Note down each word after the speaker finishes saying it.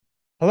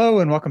Hello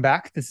and welcome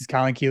back. This is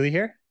Colin Keeley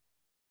here.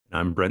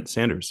 I'm Brent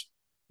Sanders.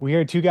 We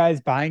are two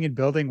guys buying and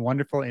building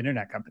wonderful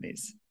internet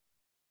companies.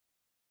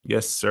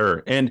 Yes,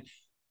 sir. And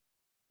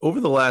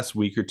over the last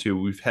week or two,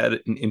 we've had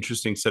an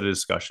interesting set of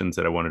discussions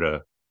that I wanted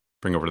to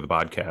bring over to the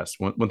podcast.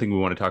 One thing we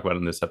want to talk about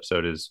in this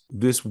episode is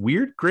this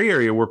weird gray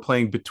area we're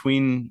playing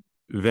between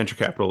venture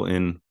capital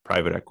and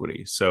private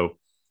equity. So,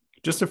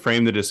 just to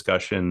frame the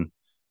discussion,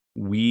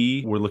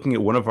 we were looking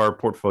at one of our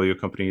portfolio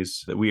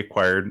companies that we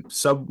acquired,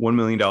 sub $1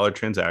 million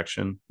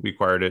transaction. We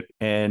acquired it,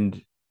 and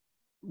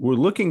we're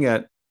looking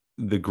at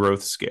the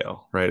growth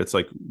scale, right? It's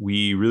like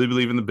we really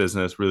believe in the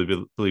business,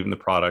 really believe in the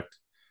product,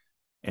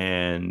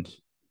 and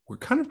we're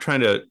kind of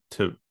trying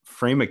to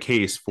frame a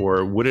case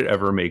for would it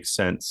ever make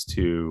sense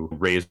to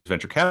raise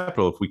venture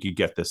capital if we could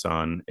get this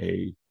on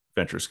a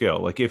venture scale.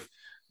 Like if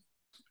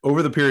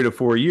over the period of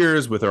 4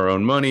 years with our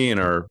own money and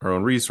our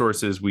own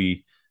resources,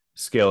 we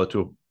scale it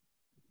to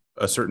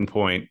a certain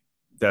point,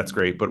 that's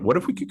great. But what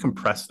if we could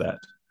compress that?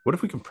 What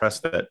if we compress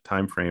that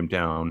time frame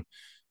down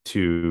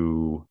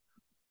to,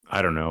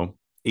 I don't know,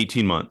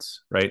 18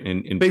 months, right?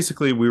 And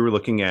basically, we were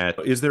looking at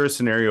is there a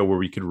scenario where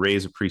we could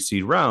raise a pre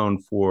seed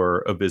round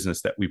for a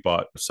business that we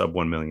bought sub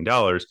 $1 million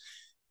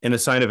and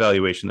assign a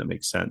valuation that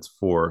makes sense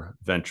for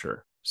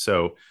venture?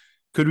 So,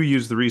 could we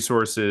use the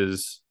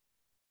resources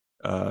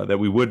that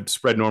we would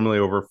spread normally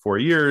over 4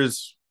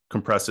 years,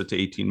 compress it to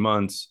 18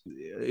 months?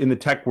 In the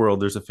tech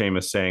world, there's a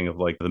famous saying of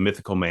like the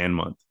mythical man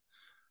month.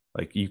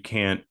 Like, you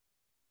can't,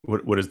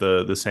 what is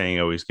the saying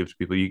I always give to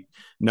people?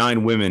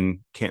 Nine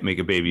women can't make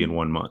a baby in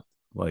 1 month.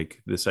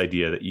 Like this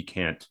idea that you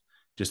can't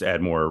just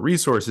add more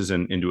resources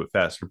and do it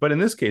faster. But in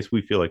this case,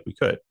 we feel like we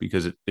could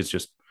because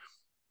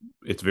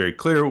it's very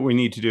clear what we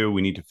need to do.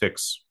 We need to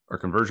fix our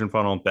conversion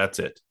funnel. That's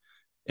it.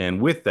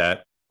 And with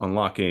that,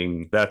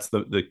 unlocking that's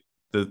the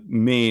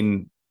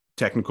main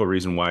technical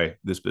reason why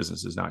this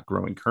business is not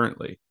growing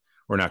currently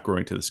or not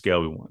growing to the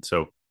scale we want.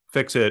 So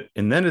fix it,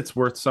 and then it's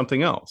worth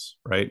something else,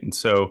 right? And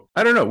so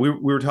I don't know. We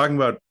were talking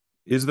about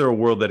is there a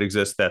world that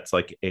exists that's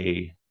like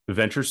a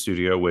venture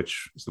studio,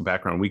 which is the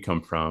background we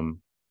come from,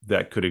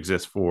 that could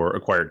exist for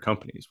acquired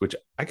companies, which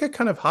I got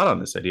kind of hot on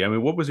this idea. I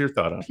mean, what was your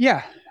thought on it?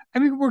 Yeah. I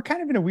mean, we're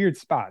kind of in a weird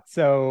spot.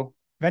 So,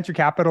 venture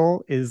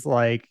capital is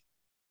like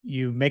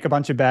you make a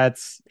bunch of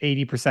bets,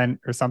 80%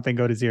 or something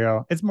go to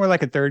zero. It's more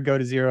like a third go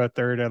to zero, a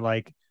third at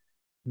like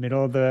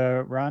middle of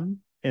the run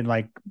and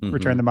like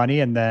return Mm-hmm. the money,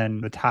 and then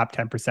the top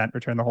 10%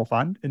 return the whole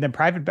fund. And then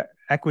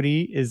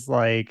equity is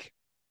like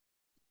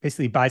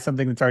basically buy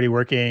something that's already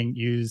working,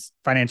 use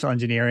financial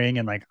engineering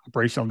and like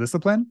operational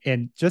discipline.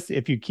 And just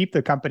if you keep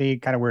the company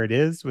kind of where it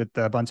is with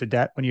a bunch of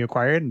debt when you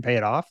acquire it and pay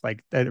it off,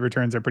 like the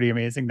returns are pretty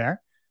amazing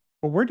there.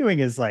 What we're doing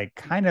is like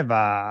kind of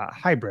a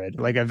hybrid,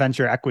 like a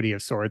venture equity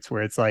of sorts,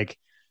 where it's like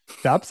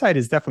the upside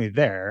is definitely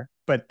there,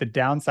 but the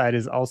downside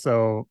is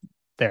also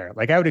there.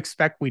 Like I would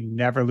expect we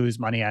never lose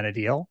money on a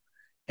deal.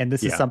 And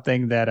this is Yeah.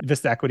 something that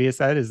Vista Equity has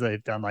said is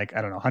they've done like,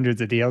 I don't know,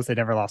 hundreds of deals. They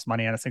never lost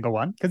money on a single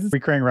one because it's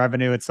recurring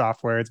revenue, it's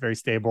software, it's very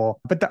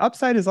stable. But the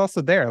upside is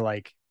also there.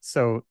 Like,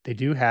 so they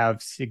do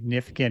have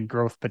significant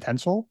growth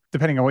potential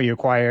depending on what you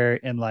acquire.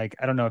 And like,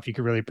 I don't know if you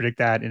could really predict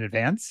that in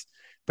advance,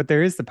 but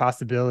there is the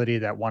possibility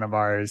that one of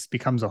ours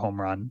becomes a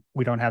home run.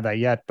 We don't have that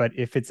yet, but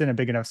if it's in a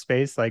big enough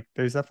space, like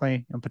there's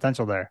definitely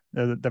potential there.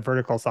 The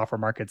vertical software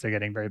markets are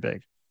getting very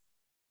big.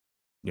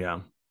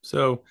 Yeah.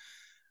 So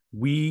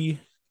we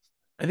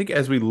I think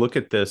as we look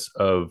at this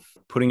of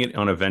putting it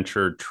on a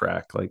venture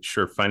track, like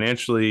sure,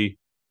 financially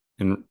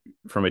and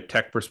from a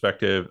tech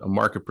perspective, a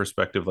market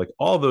perspective, like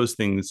all those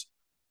things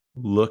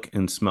look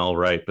and smell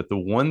right. But the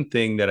one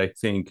thing that I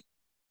think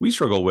we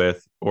struggle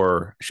with,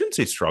 or I shouldn't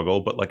say struggle,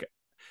 but like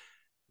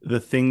the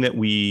thing that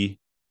we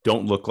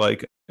don't look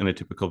like in a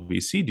typical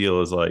VC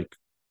deal is like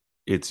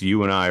it's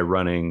you and I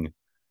running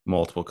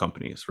multiple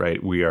companies,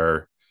 right?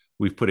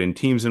 We've put in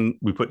teams and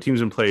we put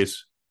teams in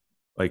place.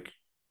 Like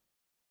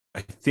I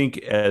think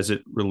as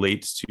it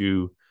relates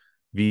to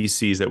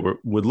VCs that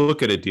would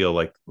look at a deal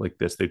like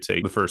this, they'd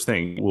say the first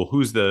thing, well,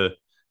 who's the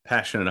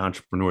passionate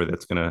entrepreneur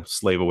that's going to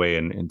slave away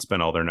and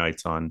spend all their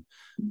nights on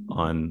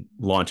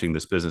launching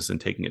this business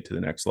and taking it to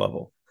the next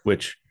level?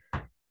 Which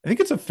I think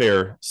it's a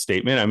fair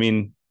statement. I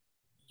mean,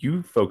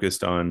 you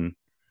focused on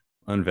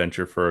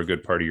venture for a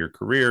good part of your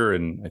career,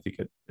 and I think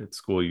at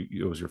school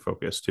it was your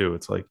focus too.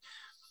 It's like,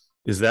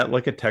 is that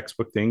like a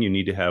textbook thing? You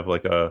need to have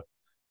like a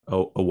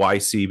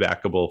YC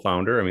backable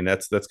founder. I mean,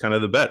 that's kind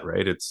of the bet,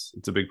 right? It's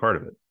a big part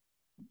of it.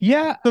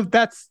 Yeah, so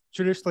that's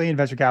traditionally in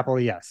venture capital.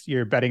 Yes,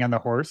 you're betting on the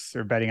horse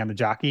or betting on the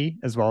jockey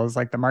as well as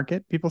like the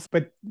market people.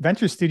 But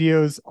venture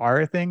studios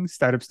are a thing,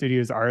 startup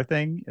studios are a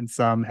thing, and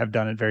some have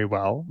done it very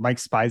well. Mike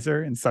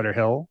Spicer and Sutter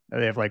Hill,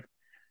 they have like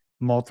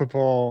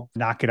multiple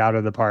knock it out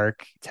of the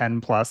park,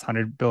 10 plus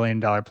 $100 billion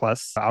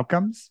plus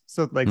outcomes.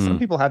 So like some Mm,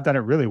 people have done it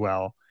really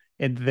well,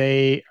 and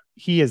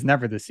he is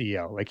never the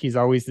CEO. Like he's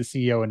always the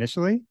CEO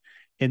initially.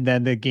 And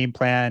then the game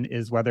plan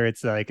is whether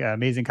it's like an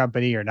amazing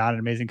company or not an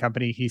amazing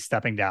company, he's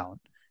stepping down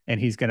and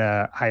he's going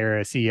to hire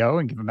a CEO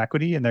and give him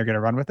equity and they're going to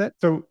run with it.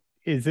 So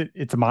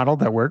it's a model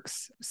that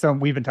works. So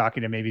we've been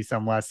talking to maybe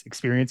some less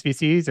experienced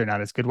VCs or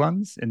not as good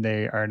ones, and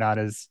they are not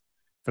as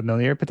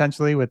familiar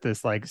potentially with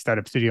this like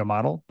startup studio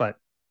model. But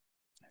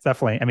it's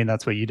definitely, I mean,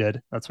 that's what you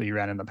did. That's what you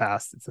ran in the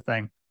past. It's a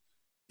thing.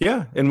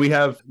 Yeah. And we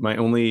have, my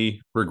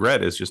only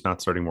regret is just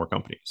not starting more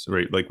companies,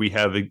 right? Like we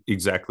have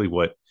exactly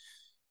what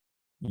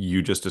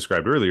you just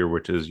described earlier,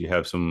 which is you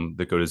have some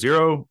that go to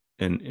zero.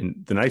 And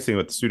the nice thing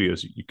about the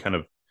studios, you kind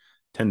of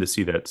tend to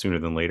see that sooner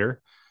than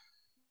later.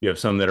 You have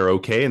some that are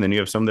okay, and then you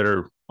have some that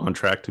are on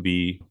track to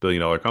be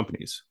billion-dollar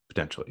companies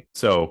potentially.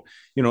 So,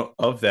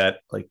 of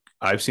that, like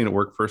I've seen it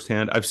work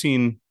firsthand. I've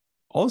seen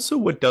also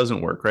what doesn't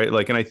work, right?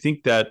 Like, and I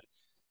think that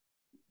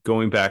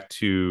going back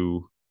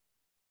to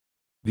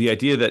the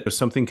idea that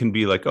something can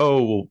be like,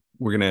 oh, well,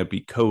 we're going to be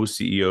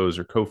co-CEOs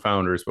or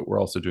co-founders, but we're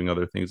also doing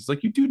other things. It's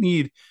like you do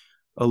need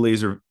a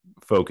laser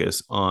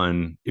focus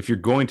on if you're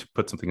going to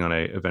put something on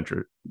a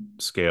venture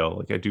scale.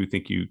 Like I do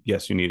think you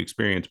need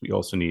experience, but you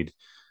also need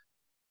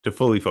to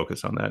fully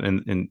focus on that.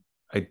 And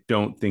I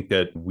don't think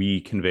that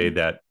we convey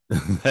that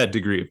that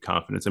degree of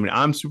confidence. I mean,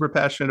 I'm super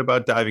passionate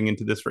about diving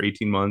into this for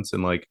 18 months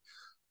and like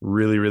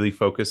really, really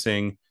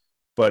focusing,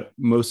 but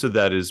most of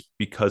that is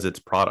because it's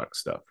product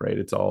stuff, right?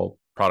 It's all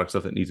product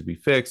stuff that needs to be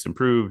fixed,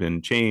 improved,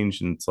 and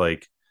changed. And it's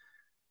like,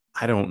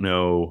 I don't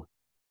know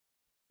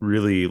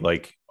really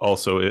like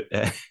also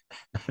I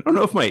don't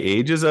know if my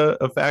age is a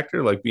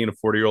factor, like being a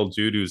 40-year-old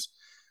dude who's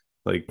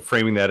like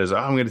framing that as, oh,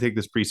 I'm going to take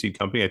this pre-seed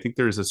company. I think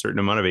there's a certain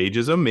amount of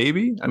ageism,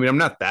 maybe. I mean, I'm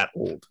not that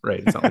old,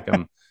 right? It's not like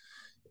I'm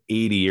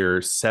 80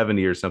 or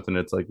 70 or something.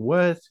 It's like,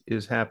 what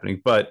is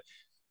happening? But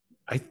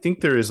I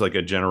think there is like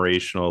a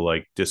generational,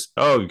 like just,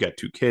 oh, you got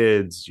two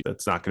kids.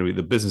 That's not going to be,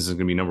 the business is going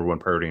to be number one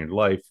priority in your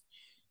life.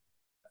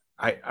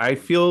 I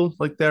feel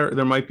like there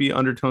might be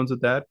undertones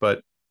of that,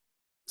 but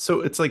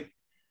so it's like,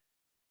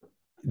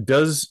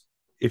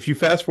 if you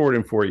fast forward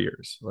in 4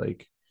 years,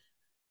 like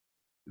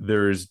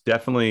there's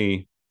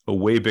definitely a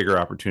way bigger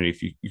opportunity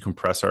if you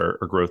compress our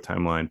growth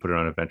timeline, put it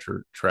on a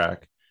venture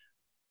track.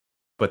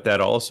 But that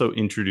also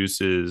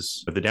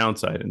introduces the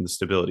downside and the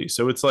stability.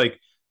 So it's like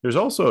there's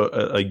also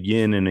a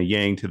yin and a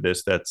yang to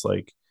this. That's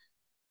like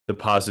the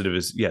positive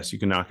is, yes, you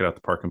can knock it out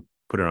the park and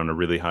put it on a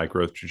really high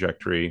growth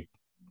trajectory.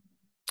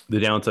 The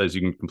downside is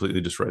you can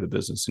completely destroy the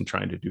business in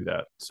trying to do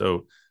that.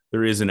 So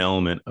there is an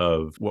element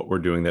of what we're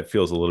doing that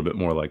feels a little bit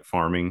more like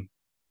farming,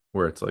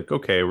 where it's like,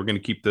 okay, we're going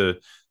to keep the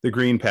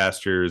green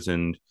pastures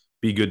and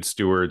be good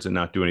stewards and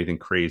not do anything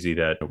crazy,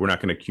 that we're not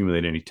going to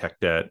accumulate any tech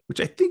debt,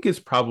 which I think is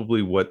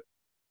probably what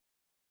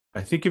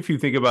I think if you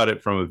think about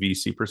it from a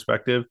VC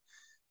perspective,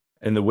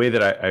 and the way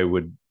that I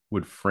would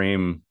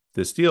frame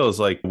this deal is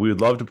like, we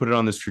would love to put it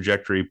on this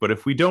trajectory, but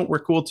if we don't, we're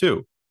cool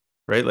too,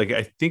 right? Like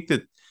I think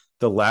that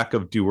the lack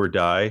of do or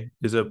die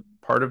is a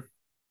part of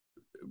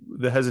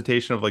the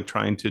hesitation of like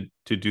trying to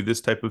do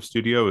this type of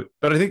studio.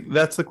 But I think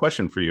that's the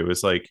question for you,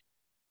 is like,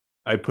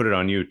 I put it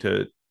on you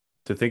to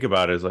think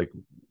about it, is like,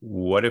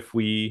 what if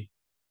we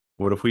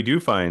do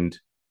find,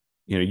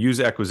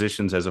 use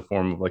acquisitions as a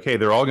form of like, hey,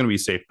 they're all going to be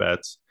safe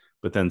bets,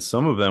 but then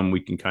some of them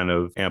we can kind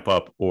of amp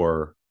up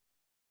or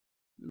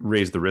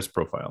raise the risk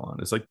profile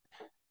on. It's like,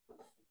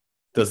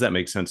 does that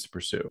make sense to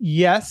pursue?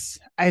 Yes,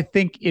 I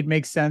think it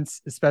makes sense,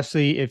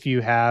 especially if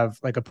you have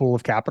like a pool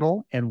of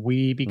capital and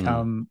we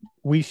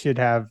should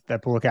have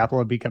that pool of capital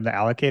and become the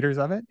allocators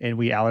of it. And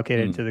we allocate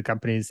it to the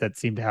companies that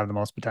seem to have the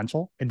most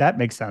potential. And that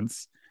makes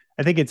sense.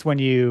 I think it's when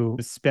you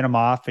spin them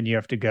off and you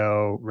have to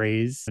go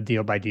raise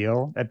deal by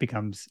deal, that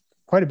becomes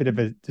quite a bit of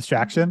a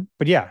distraction.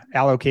 But yeah,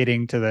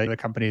 allocating to the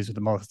companies with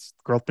the most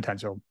growth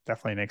potential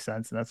definitely makes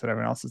sense. And that's what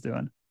everyone else is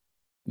doing.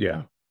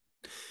 Yeah.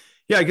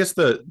 Yeah, I guess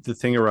the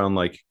thing around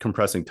like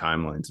compressing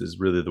timelines is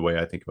really the way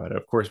I think about it.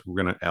 Of course,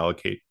 we're going to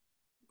allocate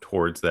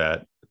towards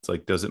that. It's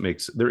like, does it make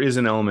there is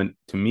an element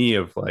to me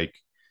of like,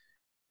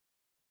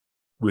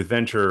 with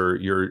venture,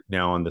 you're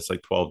now on this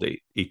like 12 to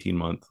 18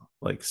 month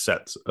like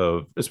sets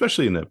of,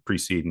 especially in the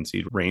pre-seed and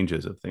seed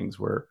ranges of things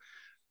where,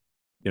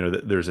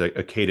 there's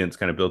a cadence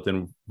kind of built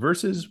in,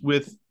 versus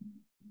with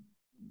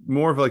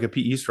more of like a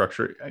PE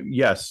structure.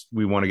 Yes,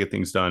 we want to get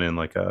things done in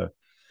like a,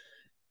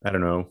 I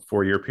don't know,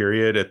 4-year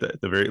period at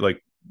the very,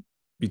 like,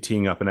 be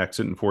teeing up an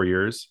exit in 4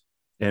 years.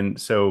 And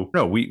so,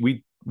 no,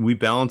 we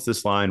balance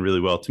this line really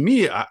well. To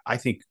me, I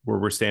think where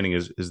we're standing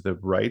is the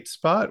right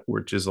spot,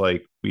 which is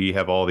like, we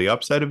have all the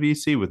upside of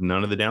VC with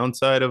none of the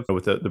downside of,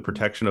 with the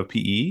protection of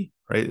PE,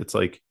 right? It's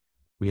like,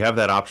 we have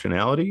that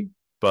optionality,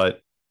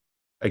 but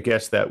I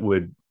guess that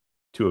would,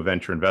 to a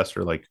venture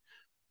investor, like,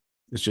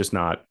 it's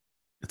not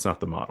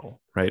the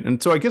model, right?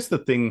 And so I guess the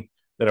thing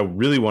that I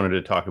really wanted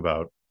to talk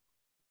about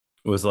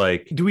was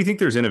like, do we think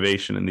there's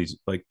innovation in these,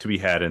 like, to be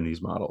had in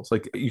these models?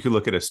 Like, you could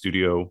look at a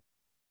studio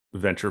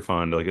venture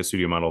fund, like a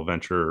studio model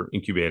venture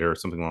incubator or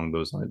something along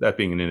those lines, that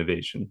being an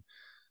innovation.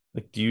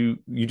 Like, do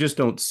you just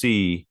don't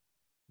see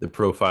the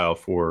profile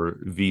for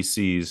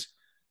VCs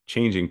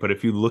changing? But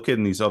if you look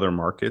in these other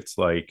markets,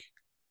 like,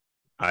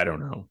 I don't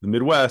know, the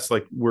Midwest,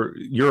 like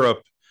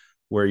Europe,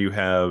 where you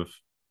have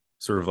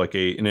sort of like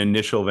an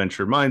initial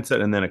venture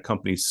mindset, and then a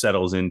company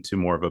settles into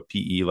more of a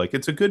PE, like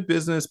it's a good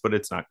business, but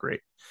it's not great.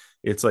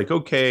 it's like,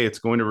 okay, it's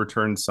going to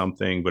return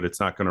something, but it's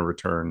not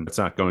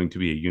going to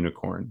be a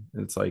unicorn.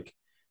 And it's like,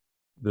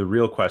 the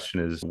real question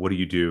is, what do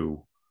you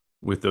do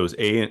with those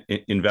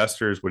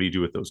investors? What do you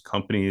do with those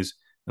companies?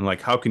 And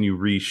like, how can you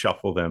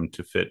reshuffle them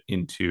to fit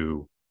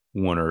into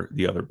one or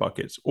the other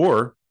buckets?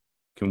 Or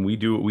can we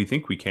do what we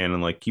think we can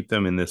and like keep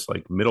them in this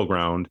like middle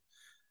ground?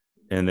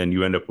 And then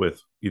you end up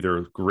with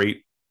either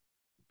great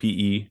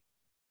PE,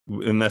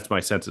 and that's my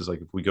sense is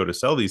like if we go to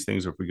sell these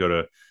things or if we go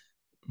to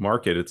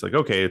market, it's like,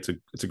 okay, it's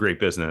a great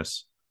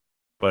business,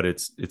 but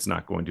it's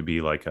not going to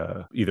be like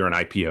either an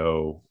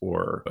IPO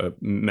or a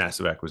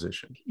massive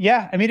acquisition.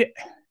 Yeah, I mean,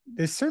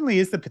 there certainly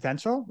is the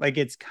potential. Like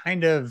it's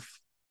kind of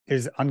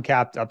there's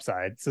uncapped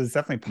upside, so it's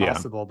definitely Yeah.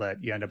 possible that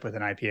you end up with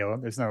an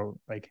IPO. There's no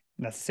like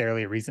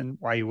necessarily a reason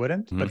why you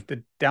wouldn't, Mm-hmm. but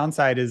the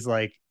downside is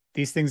like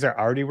these things are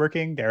already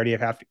working. They already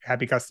have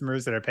happy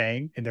customers that are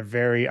paying, and they're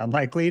very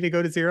unlikely to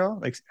go to zero.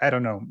 Like I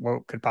don't know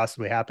what could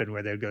possibly happen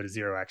where they would go to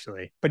zero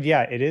actually, but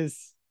yeah, it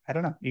is. I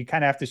don't know. You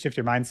kind of have to shift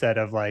your mindset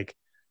of like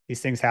these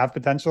things have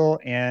potential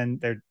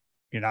and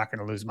you're not going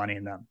to lose money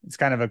in them. It's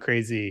kind of a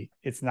crazy,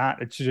 it's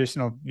not a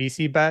traditional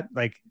VC bet.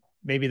 Like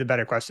maybe the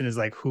better question is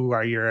like, who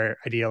are your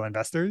ideal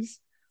investors?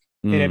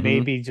 And it may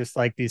Mm-hmm. be just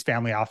like these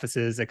family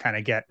offices that kind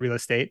of get real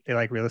estate. They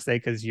like real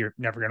estate because you're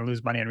never going to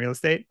lose money in real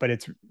estate, but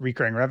it's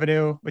recurring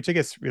revenue, which I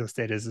guess real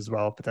estate is as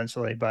well,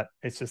 potentially. But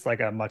it's just like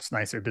a much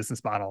nicer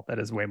business model that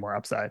is way more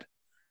upside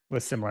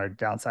with similar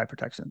downside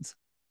protections.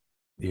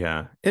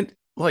 Yeah. And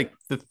like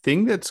the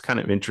thing that's kind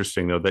of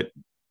interesting though that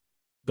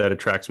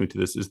attracts me to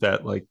this is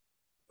that like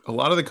a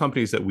lot of the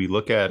companies that we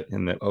look at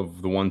and that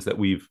of the ones that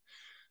we've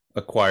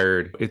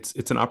acquired,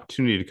 it's an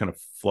opportunity to kind of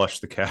flush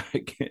the cap,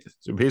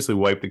 so basically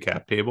wipe the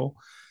cap table.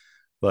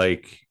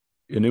 Like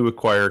a new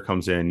acquirer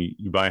comes in,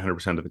 you buy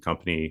 100% of the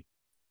company.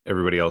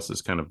 Everybody else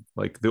is kind of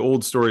like the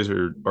old stories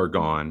are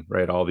gone,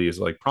 right? All these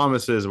like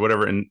promises,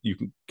 whatever, and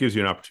gives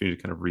you an opportunity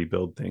to kind of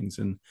rebuild things.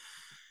 And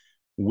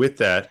with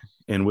that,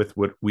 and with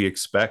what we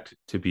expect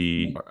to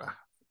be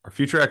our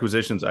future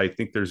acquisitions, I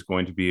think there's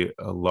going to be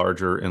a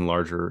larger and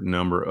larger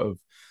number of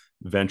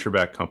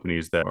venture-backed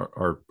companies that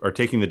are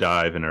taking the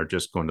dive and are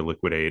just going to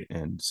liquidate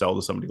and sell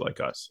to somebody like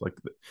us. Like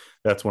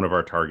that's one of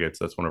our targets.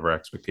 That's one of our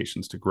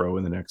expectations to grow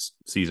in the next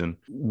season.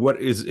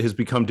 What has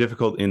become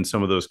difficult in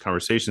some of those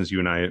conversations you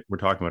and I were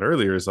talking about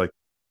earlier is like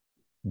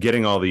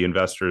getting all the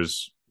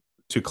investors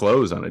to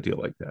close on a deal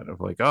like that.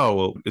 Of like, oh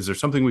well, is there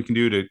something we can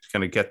do to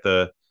kind of get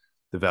the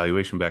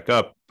valuation back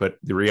up? But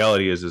the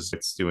reality is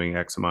it's doing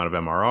X amount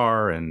of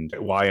MRR and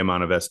Y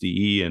amount of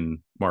SDE, and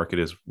market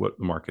is what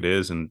the market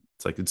is. And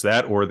it's like, it's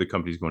that, or the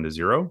company's going to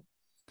zero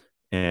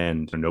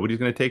and nobody's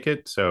going to take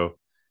it. So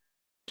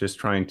just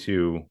trying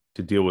to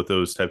deal with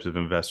those types of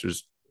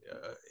investors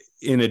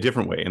in a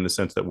different way, in the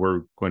sense that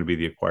we're going to be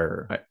the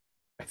acquirer.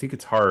 I think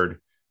it's hard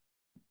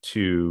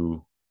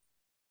to,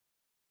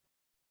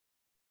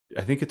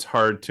 I think it's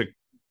hard to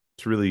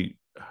really,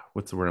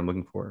 what's the word I'm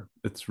looking for?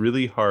 It's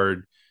really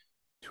hard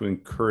to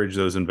encourage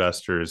those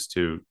investors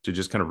to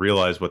just kind of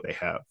realize what they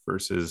have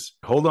versus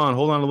hold on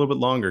a little bit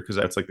longer, because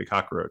that's like the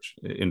cockroach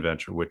in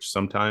venture, which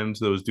sometimes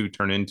those do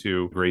turn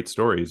into great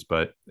stories,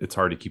 but it's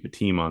hard to keep a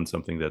team on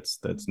something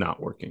that's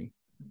not working.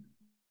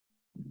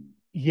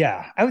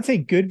 Yeah, I would say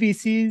good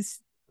VCs,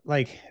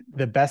 like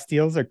the best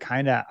deals are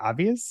kind of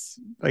obvious,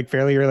 like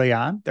fairly early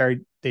on.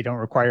 They don't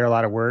require a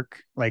lot of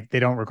work. Like they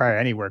don't require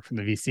any work from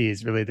the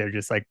VCs. Really, they're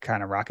just like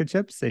kind of rocket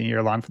ships and you're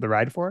along for the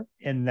ride for.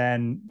 And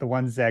then the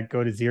ones that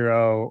go to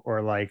zero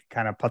or like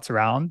kind of putz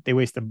around, they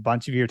waste a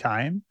bunch of your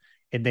time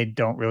and they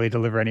don't really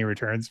deliver any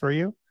returns for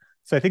you.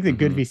 So I think the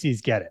good Mm-hmm.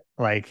 VCs get it.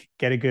 Like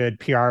get a good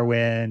PR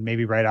win,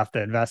 maybe write off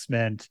the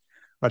investment,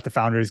 let the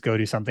founders go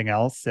do something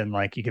else, and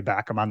like you could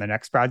back them on the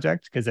next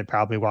project because they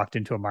probably walked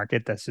into a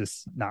market that's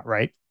just not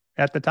right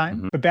at the time.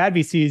 Mm-hmm. But bad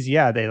VCs,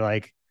 yeah, they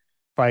like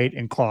fight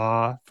and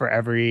claw for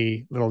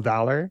every little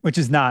dollar, which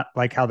is not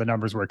like how the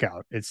numbers work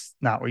out. It's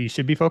not what you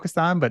should be focused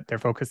on, but they're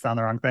focused on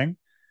the wrong thing.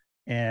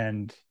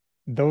 And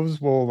those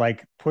will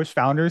like push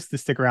founders to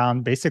stick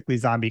around, basically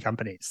zombie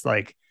companies.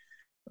 Like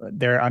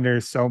they're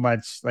under so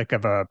much like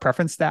of a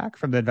preference stack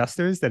from the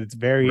investors that it's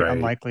very Right.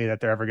 unlikely that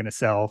they're ever going to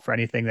sell for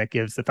anything that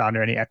gives the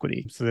founder any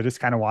equity. So they're just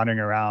kind of wandering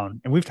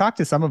around. And we've talked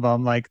to some of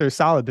them, like they're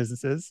solid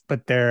businesses,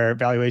 but their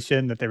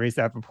valuation that they raised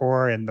that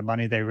before and the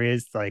money they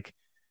raised, like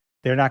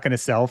they're not going to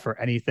sell for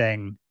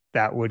anything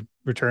that would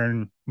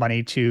return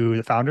money to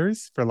the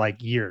founders for like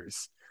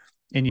years.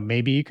 And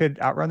maybe you could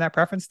outrun that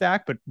preference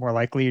stack, but more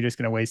likely you're just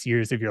going to waste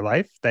years of your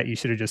life that you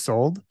should have just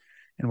sold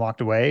and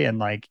walked away. And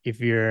like if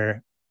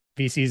your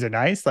VCs are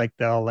nice, like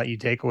they'll let you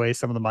take away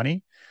some of the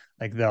money,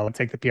 like they'll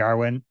take the PR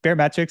win.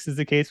 Baremetrics is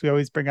the case we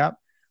always bring up.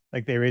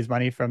 Like they raised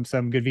money from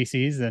some good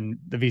VCs and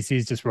the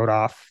VCs just wrote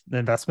off the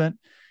investment.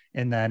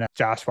 And then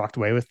Josh walked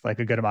away with like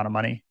a good amount of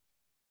money.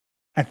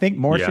 I think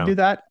more should Yeah. do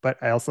that, but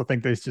I also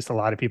think there's just a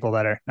lot of people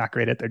that are not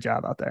great at their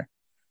job out there.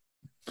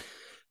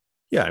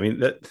 Yeah. I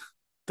mean,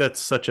 that's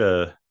such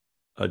a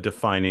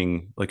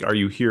defining, like, are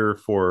you here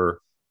for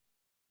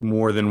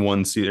more than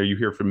one season? Are you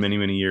here for many,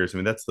 many years? I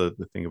mean, that's the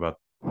thing about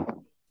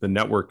the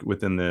network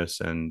within this,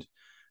 and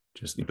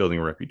just building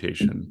a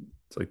reputation.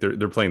 It's like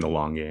they're playing the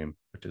long game,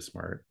 which is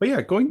smart. But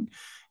yeah, going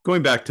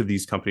back to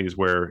these companies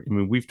where, I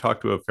mean, we've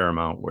talked to a fair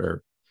amount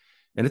where,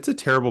 and it's a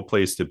terrible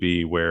place to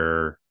be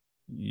where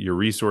your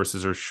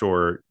resources are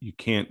short. You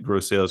can't grow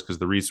sales because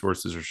the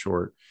resources are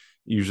short.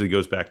 It usually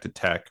goes back to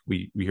tech.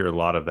 We hear a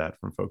lot of that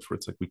from folks where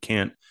it's like we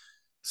can't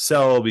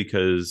sell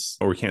because,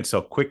 or we can't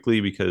sell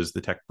quickly because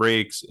the tech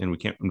breaks, and we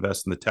can't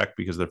invest in the tech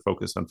because they're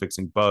focused on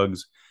fixing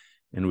bugs,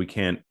 and we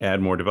can't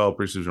add more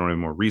developers because we don't have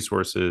more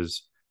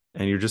resources,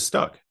 and you're just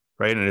stuck,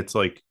 right? And it's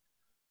like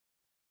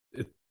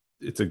it,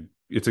 it's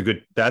a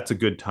good, that's a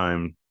good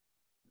time,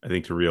 I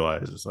think, to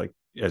realize it's like,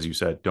 as you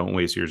said, don't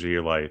waste years of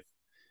your life.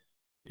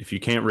 If you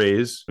can't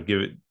raise,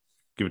 give it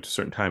to a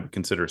certain time,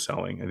 consider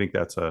selling. I think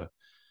that's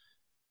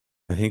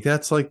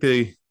like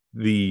the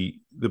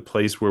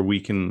place where we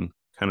can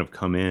kind of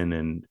come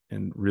in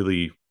and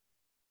really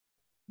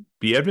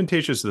be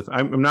advantageous to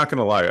I'm not going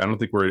to lie, I don't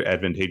think we're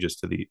advantageous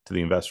to the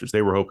investors.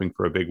 They were hoping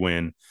for a big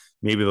win.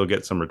 Maybe they'll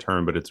get some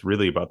return, but it's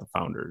really about the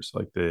founders,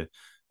 like the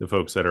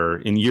folks that are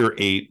in year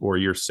 8 or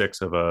year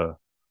 6 of a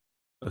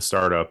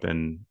startup,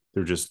 and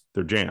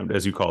they're jammed,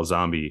 as you call a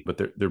zombie,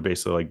 but they're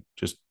basically like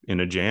just in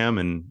a jam,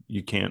 and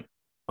you can't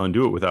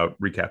undo it without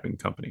recapping the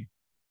company.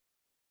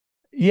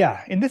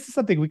 Yeah, and this is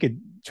something we could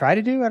try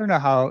to do. I don't know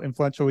how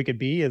influential we could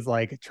be, is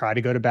like try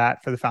to go to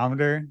bat for the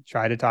founder,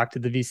 try to talk to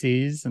the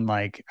VCs, and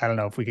like I don't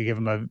know if we could give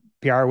them a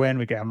PR win,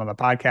 we could have them on the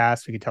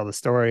podcast, we could tell the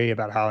story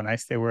about how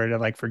nice they were to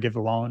like forgive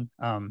the loan.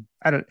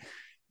 I don't.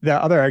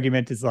 The other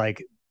argument is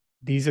like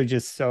these are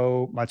just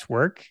so much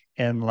work,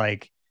 and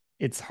like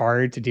it's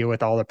hard to deal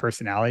with all the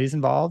personalities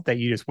involved that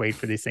you just wait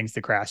for these things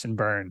to crash and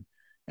burn,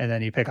 and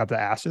then you pick up the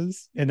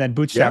ashes. And then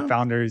bootstrap Yeah.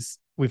 founders,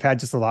 we've had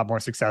just a lot more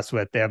success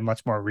with. They have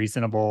much more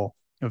reasonable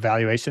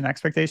valuation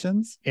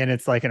expectations, and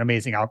it's like an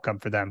amazing outcome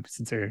for them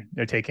since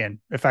they're taking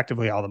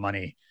effectively all the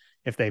money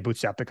if they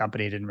bootstrap the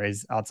company, didn't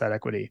raise outside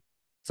equity.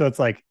 So it's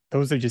like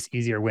those are just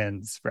easier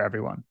wins for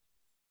everyone.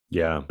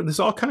 Yeah. But this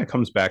all kind of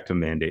comes back to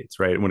mandates,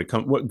 right? When it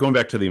comes, going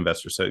back to the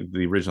investor side,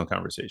 the original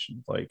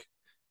conversation, like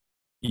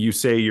you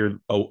say you're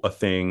a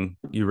thing,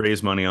 you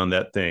raise money on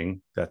that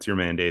thing, that's your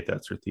mandate,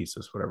 that's your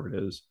thesis, whatever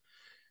it is.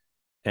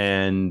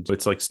 And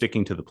it's like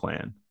sticking to the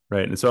plan,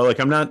 right? And so like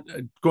I'm not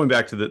going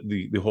back to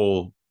the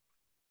whole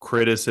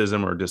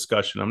criticism or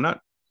discussion. I'm not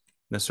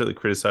necessarily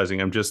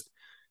criticizing. I'm just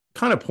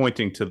kind of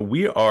pointing to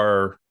we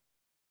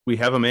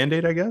have a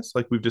mandate, I guess.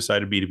 Like we've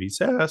decided B2B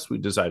SaaS, we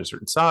decide a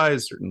certain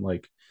size, certain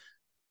like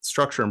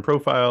structure and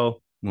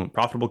profile. We want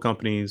profitable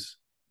companies.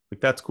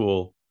 Like that's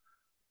cool.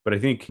 But I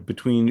think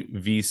between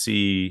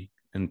VC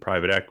and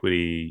private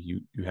equity,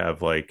 you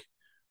have like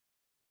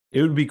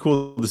it would be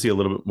cool to see a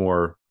little bit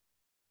more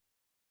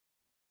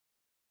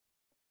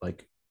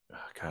like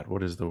oh God,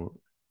 what is the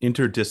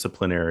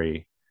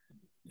interdisciplinary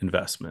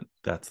investment?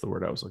 That's the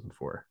word I was looking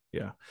for.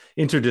 Yeah.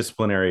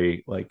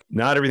 Interdisciplinary, like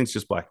not everything's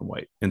just black and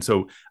white. And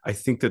so I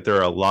think that there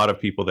are a lot of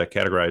people that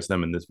categorize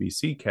them in this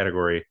VC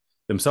category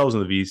themselves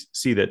in the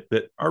VC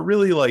that are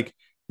really like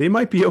they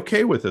might be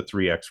okay with a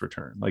 3x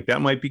return. Like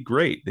that might be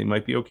great. They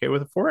might be okay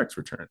with a 4x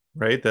return,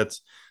 right?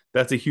 That's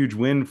a huge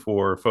win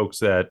for folks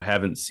that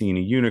haven't seen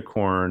a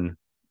unicorn,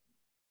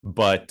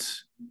 but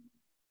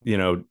you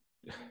know,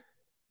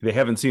 they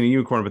haven't seen a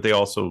unicorn, but they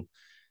also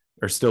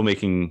are still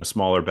making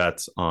smaller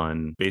bets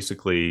on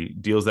basically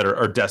deals that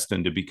are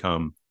destined to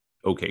become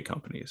okay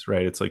companies,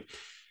 right? It's like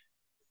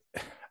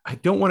I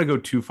don't want to go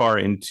too far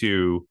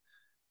into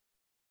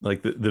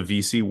like the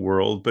VC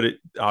world, but it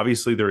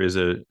obviously there is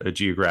a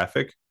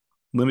geographic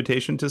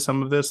limitation to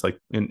some of this, like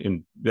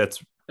in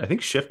that's I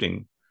think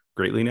shifting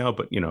greatly now.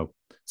 But you know,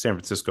 San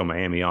Francisco,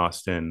 Miami,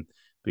 Austin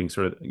being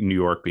sort of New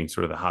York being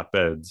sort of the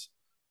hotbeds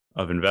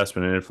of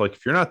investment. And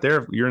if you're not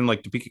there, you're in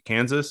like Topeka,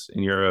 Kansas,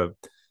 and you're a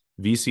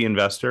VC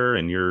investor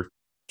and you're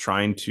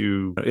trying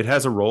to, it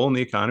has a role in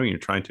the economy. You're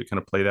trying to kind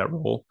of play that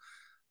role.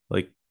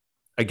 Like,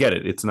 I get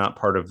it. It's not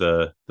part of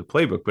the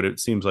playbook, but it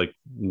seems like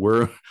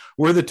we're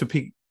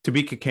the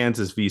Topeka,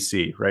 Kansas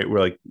VC, right?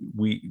 We're like,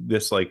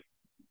 this like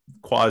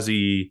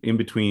quasi in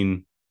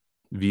between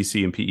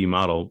VC and PE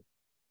model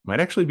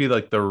might actually be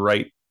like the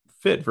right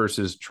fit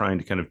versus trying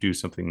to kind of do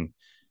something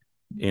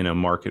in a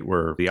market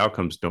where the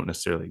outcomes don't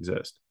necessarily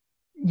exist.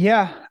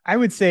 Yeah, I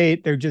would say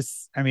they're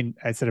just, I mean,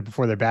 I said it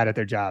before, they're bad at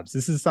their jobs.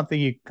 This is something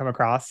you come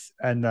across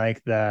in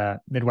like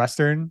the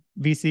Midwestern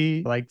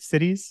VC like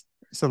cities.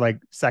 So like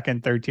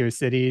second, third tier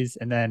cities,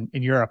 and then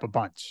in Europe a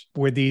bunch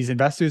where these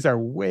investors are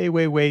way,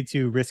 way, way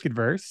too risk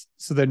adverse.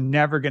 So they're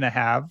never going to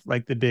have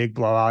like the big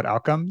blowout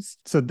outcomes.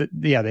 So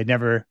yeah, they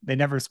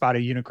never spot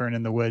a unicorn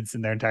in the woods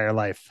in their entire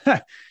life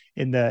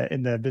in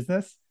the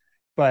business.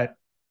 But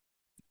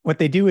what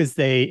they do is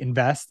they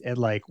invest at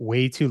like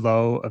way too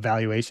low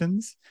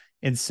evaluations.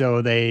 And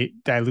so they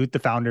dilute the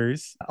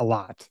founders a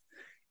lot.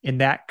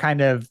 And that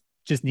kind of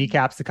just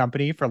kneecaps the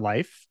company for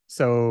life.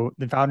 So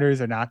the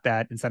founders are not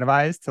that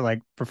incentivized to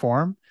like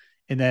perform.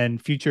 And then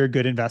future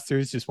good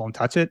investors just won't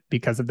touch it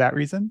because of that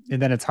reason.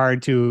 And then it's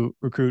hard to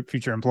recruit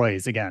future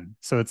employees again.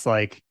 So it's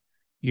like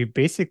you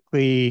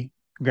basically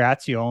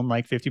congrats, you own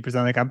like 50%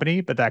 of the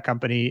company, but that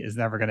company is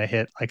never going to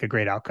hit like a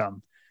great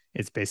outcome.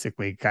 It's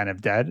basically kind of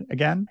dead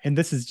again. And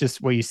this is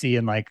just what you see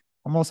in like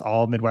almost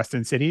all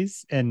Midwestern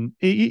cities. And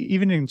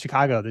even in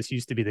Chicago, this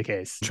used to be the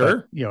case.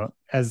 Sure. But,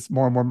 as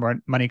more and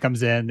more money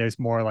comes in, there's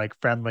more like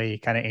friendly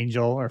kind of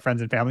angel or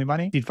friends and family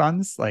money, seed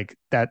funds, like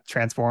that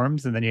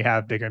transforms. And then you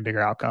have bigger and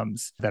bigger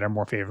outcomes that are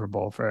more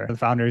favorable for the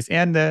founders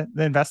and the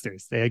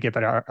investors. They get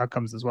better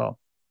outcomes as well.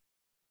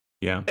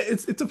 Yeah.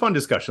 It's a fun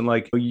discussion.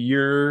 Like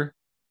your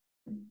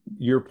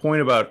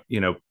point about,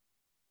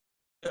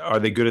 are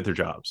they good at their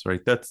jobs,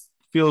 right? That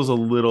feels a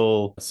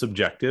little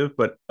subjective,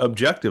 but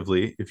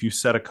objectively, if you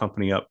set a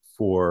company up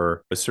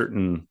for a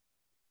certain,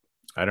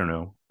 I don't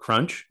know,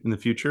 crunch in the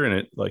future,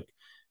 and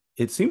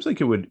it seems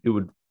like it would,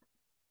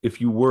 if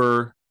you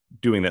were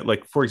doing that,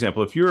 like, for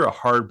example, if you're a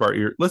hard bar,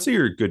 let's say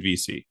you're a good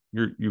VC,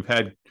 you've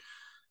had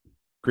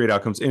great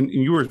outcomes. And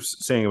you were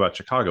saying about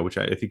Chicago, which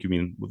I think you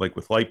mean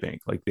with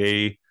Lightbank, like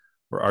they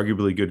were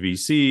arguably good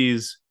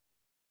VCs,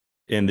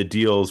 and the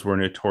deals were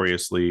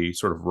notoriously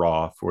sort of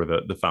raw for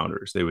the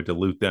founders. They would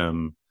dilute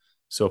them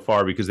so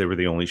far because they were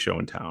the only show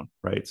in town,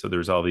 right? So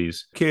there's all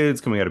these kids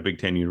coming out of Big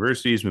Ten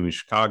universities, moving to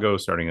Chicago,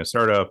 starting a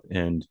startup,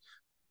 and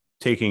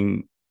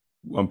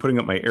I'm putting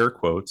up my air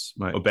quotes,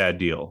 a bad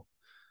deal.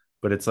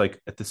 But it's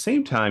like at the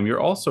same time, you're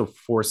also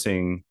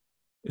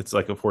it's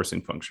like a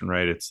forcing function,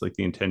 right? It's like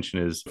the intention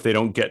is if they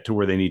don't get to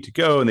where they need to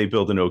go and they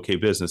build an okay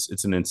business,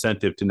 it's an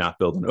incentive to not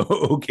build an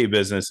okay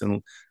business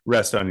and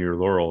rest on your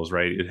laurels,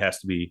 right? It has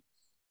to be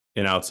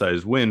an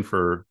outsized win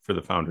for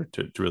the founder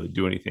to really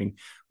do anything,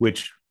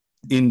 which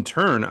in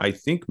turn, I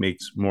think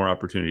makes more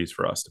opportunities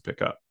for us to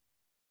pick up.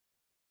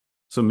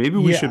 So maybe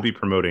we should be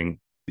promoting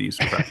these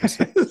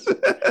practices.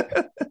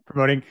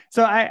 Promoting.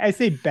 So I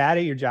say bad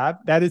at your job.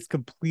 That is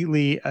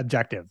completely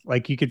objective.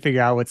 Like you could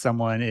figure out what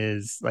someone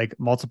is like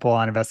multiple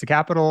on invested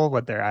capital,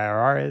 what their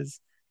IRR is,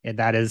 and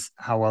that is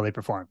how well they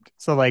performed.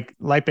 So like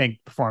Lightbank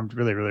performed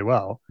really, really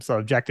well. So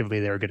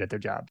objectively, they were good at their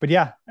job. But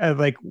yeah,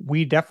 like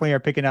we definitely are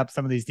picking up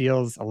some of these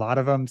deals. A lot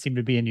of them seem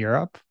to be in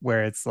Europe,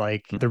 where it's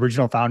like the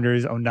original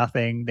founders own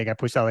nothing. They got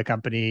pushed out of the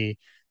company.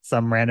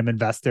 Some random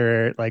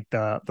investor, like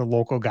the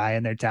local guy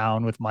in their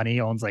town with money,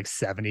 owns like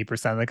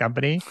 70% of the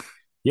company.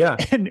 Yeah.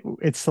 And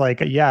it's like,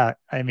 yeah,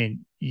 I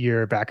mean,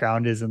 your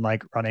background is in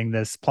like running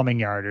this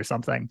plumbing yard or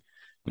something.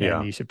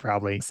 And you should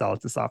probably sell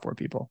it to software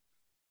people.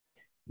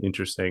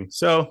 Interesting.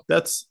 So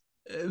this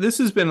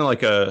has been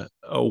like a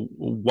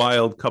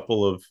wild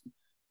couple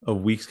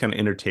of weeks kind of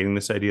entertaining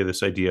this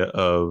idea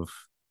of,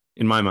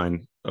 in my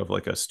mind, of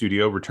like a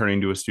studio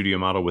returning to a studio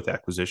model with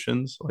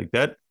acquisitions like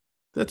that.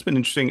 That's been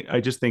interesting. I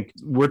just think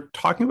we're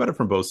talking about it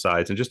from both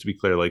sides. And just to be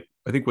clear, like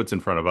I think what's in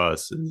front of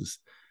us is,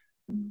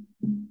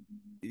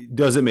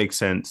 does it make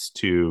sense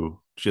to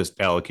just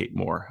allocate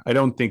more? I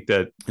don't think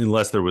that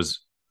unless there was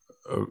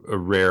a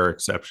rare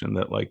exception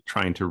that like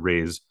trying to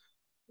raise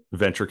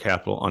venture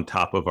capital on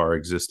top of our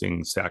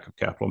existing stack of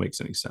capital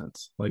makes any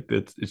sense. Like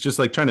it's just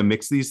like trying to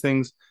mix these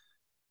things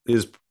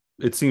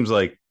it seems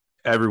like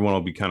everyone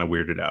will be kind of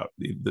weirded out.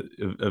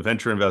 A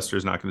venture investor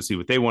is not going to see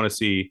what they want to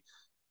see.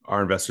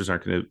 Our investors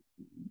aren't going to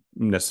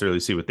necessarily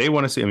see what they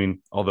want to see. I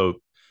mean, although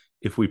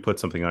if we put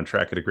something on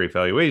track at a great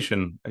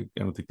valuation, I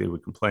don't think they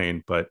would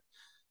complain, but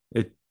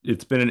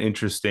it's been an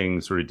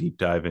interesting sort of deep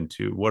dive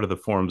into what are the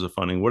forms of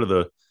funding, what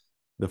are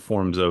the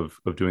forms of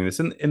doing this.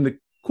 And the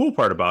cool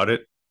part about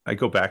it, I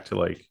go back to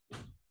like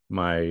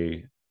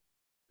my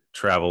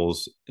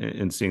travels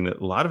and seeing that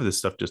a lot of this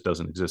stuff just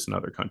doesn't exist in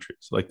other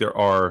countries. Like there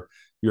are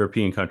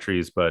European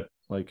countries, but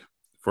like,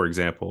 for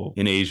example,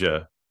 in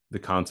Asia, the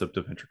concept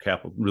of venture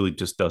capital really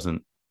just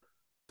doesn't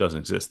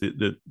exist.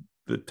 The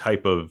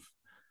type of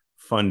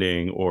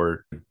funding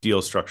or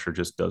deal structure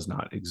just does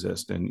not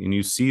exist. And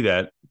you see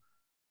that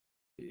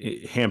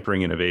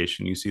hampering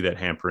innovation. You see that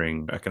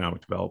hampering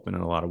economic development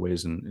in a lot of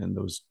ways, and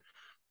those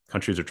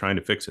countries are trying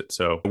to fix it.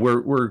 So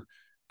we're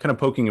kind of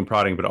poking and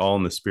prodding, but all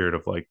in the spirit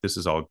of like, this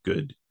is all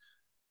good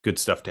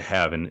stuff to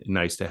have and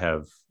nice to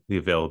have the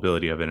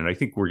availability of it. And I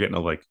think we're getting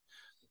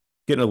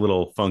a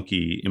little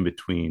funky in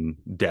between,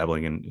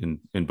 dabbling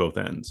in both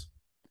ends.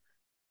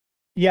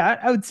 Yeah,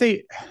 I would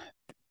say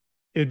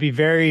it would be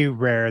very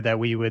rare that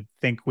we would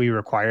think we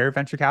require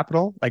venture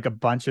capital, like a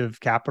bunch of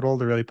capital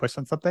to really push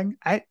on something.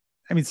 I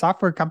mean,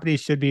 software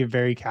companies should be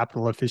very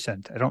capital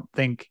efficient. I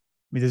mean,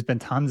 there's been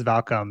tons of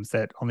outcomes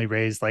that only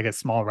raised like a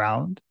small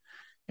round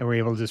and we're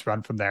able to just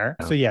run from there.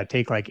 Yeah. So yeah,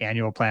 take like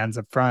annual plans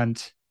up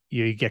front.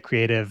 You get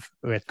creative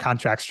with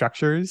contract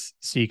structures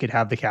so you could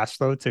have the cash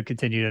flow to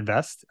continue to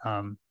invest.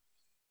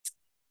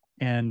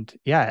 And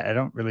yeah, I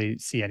don't really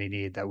see any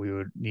need that we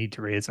would need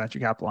to raise venture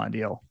capital on a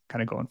deal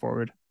kind of going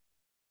forward.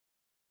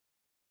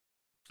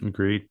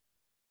 Agreed.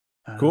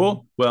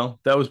 Cool. Well,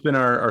 that was been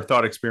our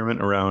thought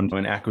experiment around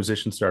an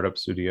acquisition startup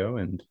studio,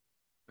 and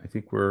I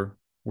think we're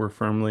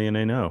firmly in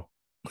a no.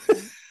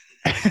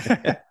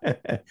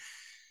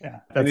 Yeah.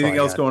 Anything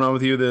else going on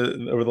with you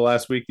over the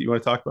last week that you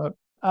want to talk about?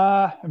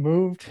 I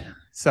moved.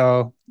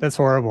 So that's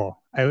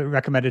horrible. I would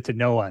recommend it to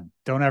no one.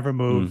 Don't ever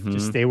move.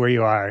 Just Hmm. stay where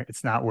you are.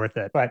 It's not worth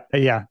it. But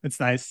yeah, it's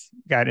nice.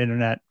 Got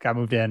internet, got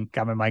moved in,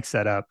 got my mic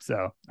set up.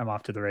 So I'm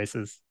off to the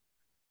races.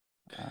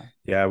 Uh,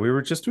 Yeah, we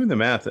were just doing the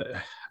math.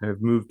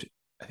 I've moved,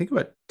 I think,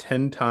 about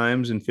 10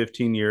 times in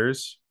 15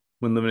 years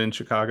when living in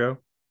Chicago.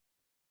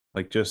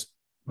 Like just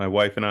my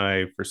wife and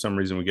I, for some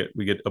reason,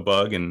 we get a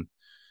bug and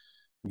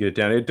get it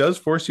down. It does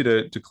force you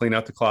to clean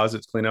out the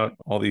closets, clean out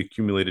all the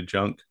accumulated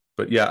junk.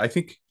 But yeah, I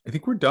think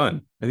we're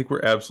done. I think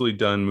we're absolutely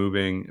done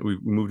moving. We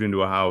moved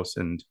into a house,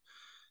 and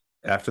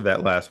after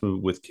that last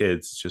move with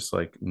kids, it's just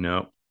like,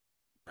 no,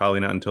 probably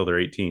not until they're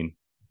 18.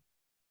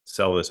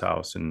 Sell this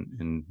house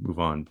and move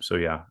on. So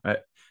yeah, I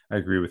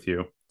agree with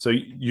you. So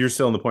you're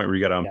still in the point where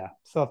you got to yeah,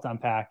 still have to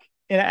unpack.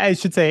 And I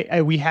should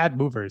say we had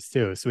movers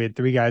too. So we had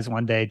three guys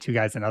one day, two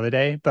guys another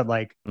day. But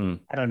like,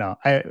 I don't know.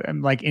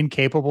 I'm like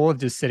incapable of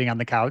just sitting on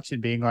the couch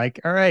and being like,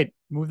 all right,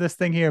 move this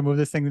thing here, move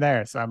this thing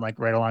there. So I'm like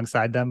right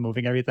alongside them,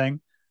 moving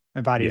everything.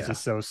 My body is yeah,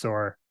 just so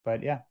sore.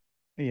 But yeah,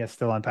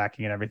 still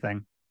unpacking and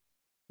everything.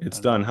 it's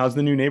And done. How's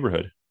the new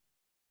neighborhood?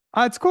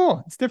 it's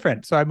cool. It's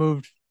different. So I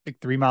moved like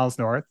 3 miles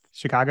north.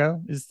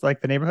 Chicago is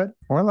like the neighborhood.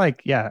 More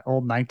like, yeah,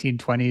 old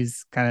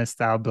 1920s kind of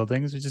style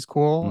buildings, which is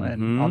cool.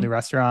 And all new Hmm.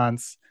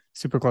 restaurants,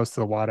 super close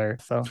to the water.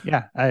 So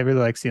yeah, I really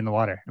like seeing the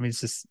water. I mean,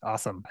 it's just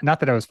awesome. Not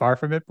that I was far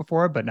from it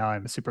before, but now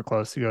I'm super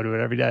close to go to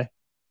it every day.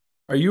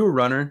 Are you a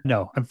runner?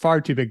 No, I'm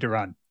far too big to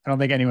run. I don't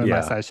think anyone my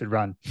Yeah, size should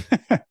run.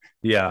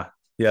 yeah,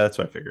 yeah. That's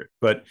what I figured.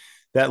 But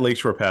that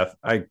Lakeshore Path,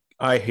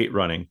 I hate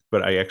running,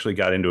 but I actually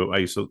got into it. I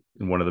used to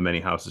in one of the many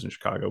houses in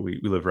Chicago. We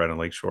live right on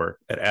Lakeshore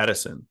at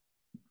Addison,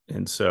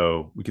 and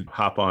so we could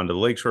hop onto the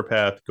Lakeshore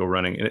Path, go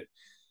running, and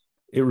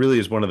it really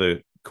is one of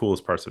the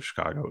coolest parts of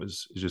Chicago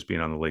is just being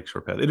on the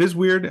Lakeshore Path. It is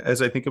weird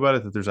as I think about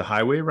it that there's a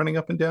highway running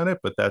up and down it,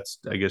 but that's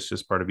I guess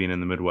just part of being in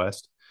the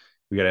Midwest.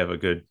 We got to have a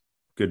good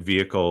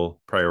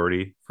vehicle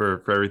priority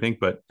for everything,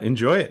 but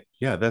enjoy it.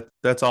 Yeah,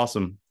 that's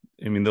awesome.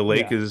 I mean, the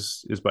lake Yeah.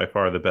 is by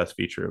far the best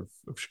feature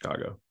of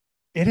Chicago.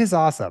 It is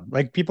awesome.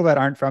 Like people that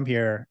aren't from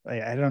here,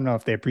 like, I don't know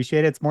if they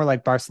appreciate it. It's more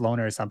like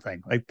Barcelona or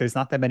something. Like there's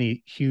not that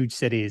many huge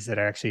cities that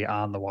are actually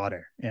on the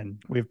water,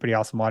 and we have pretty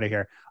awesome water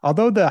here.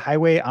 Although the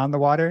highway on the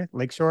water,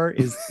 Lakeshore,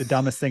 is the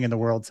dumbest thing in the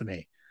world to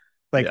me.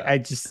 Like Yeah, I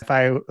just, if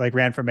I like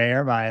ran for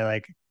mayor, my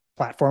like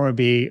platform would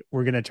be,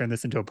 we're gonna turn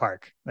this into a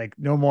park. Like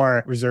no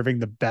more reserving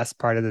the best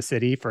part of the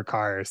city for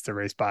cars to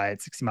race by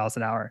at 60 miles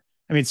an hour.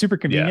 I mean, it's super yeah,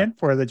 convenient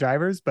for the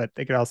drivers, but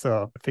they could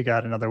also figure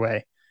out another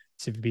way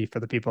to be for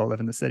the people who live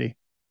in the city.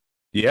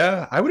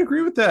 yeah. I would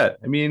agree with that.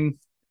 I mean,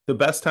 the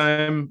best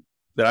time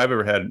that I've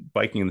ever had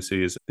biking in the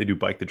city is they do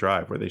bike the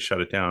drive, where they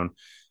shut it down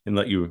and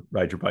let you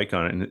ride your bike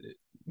on it. And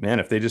man,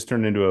 if they just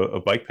turned it into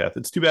a bike path,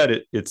 it's too bad.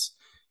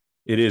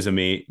 It is a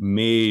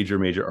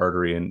major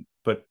artery, and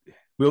but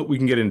we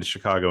can get into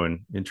Chicago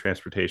and in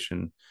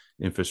transportation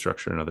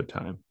infrastructure another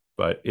time.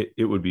 But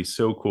it would be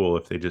so cool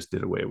if they just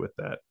did away with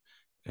that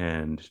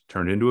and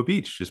turned it into a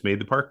beach, just made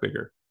the park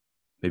bigger.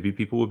 Maybe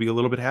people would be a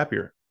little bit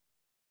happier.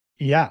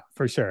 Yeah,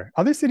 for sure.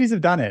 Other cities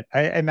have done it.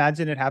 I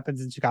imagine it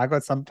happens in Chicago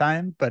at some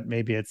time, but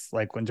maybe it's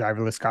like when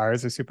driverless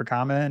cars are super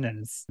common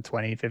and it's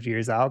 20, 50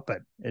 years out, but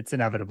it's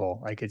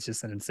inevitable. Like it's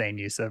just an insane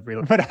use of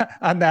real. But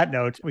on that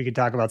note, we could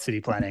talk about city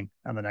planning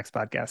on the next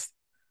podcast.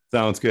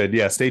 Sounds good.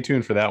 Yeah, stay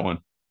tuned for that one.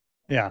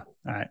 Yeah.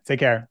 All right. Take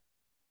care.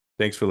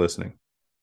 Thanks for listening.